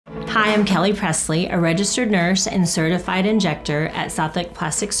Hi, I'm Kelly Presley, a registered nurse and certified injector at Southlake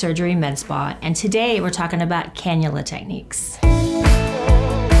Plastic Surgery Med Spa, and today we're talking about cannula techniques.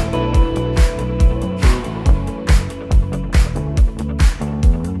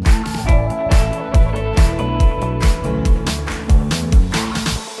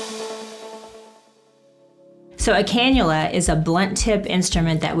 So a cannula is a blunt tip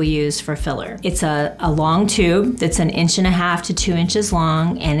instrument that we use for filler. It's a long tube that's 1.5 to 2 inches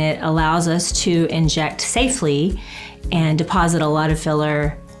long, and it allows us to inject safely and deposit a lot of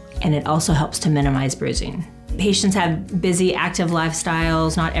filler, and it also helps to minimize bruising. Patients have busy, active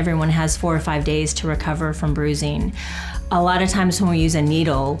lifestyles. Not everyone has 4 or 5 days to recover from bruising. A lot of times when we use a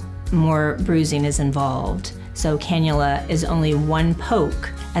needle, more bruising is involved. So cannula is only one poke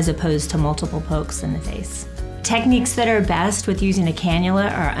as opposed to multiple pokes in the face. Techniques that are best with using a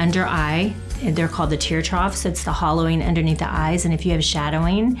cannula are under eye. They're called the tear troughs. It's the hollowing underneath the eyes, and if you have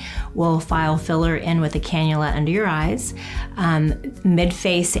shadowing, we'll file filler in with a cannula under your eyes.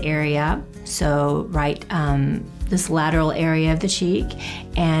 Mid-face area, so right this lateral area of the cheek,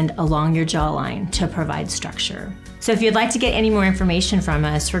 and along your jawline to provide structure. So if you'd like to get any more information from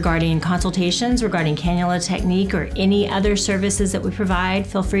us regarding consultations, regarding cannula technique, or any other services that we provide,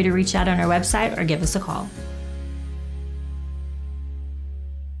 feel free to reach out on our website or give us a call.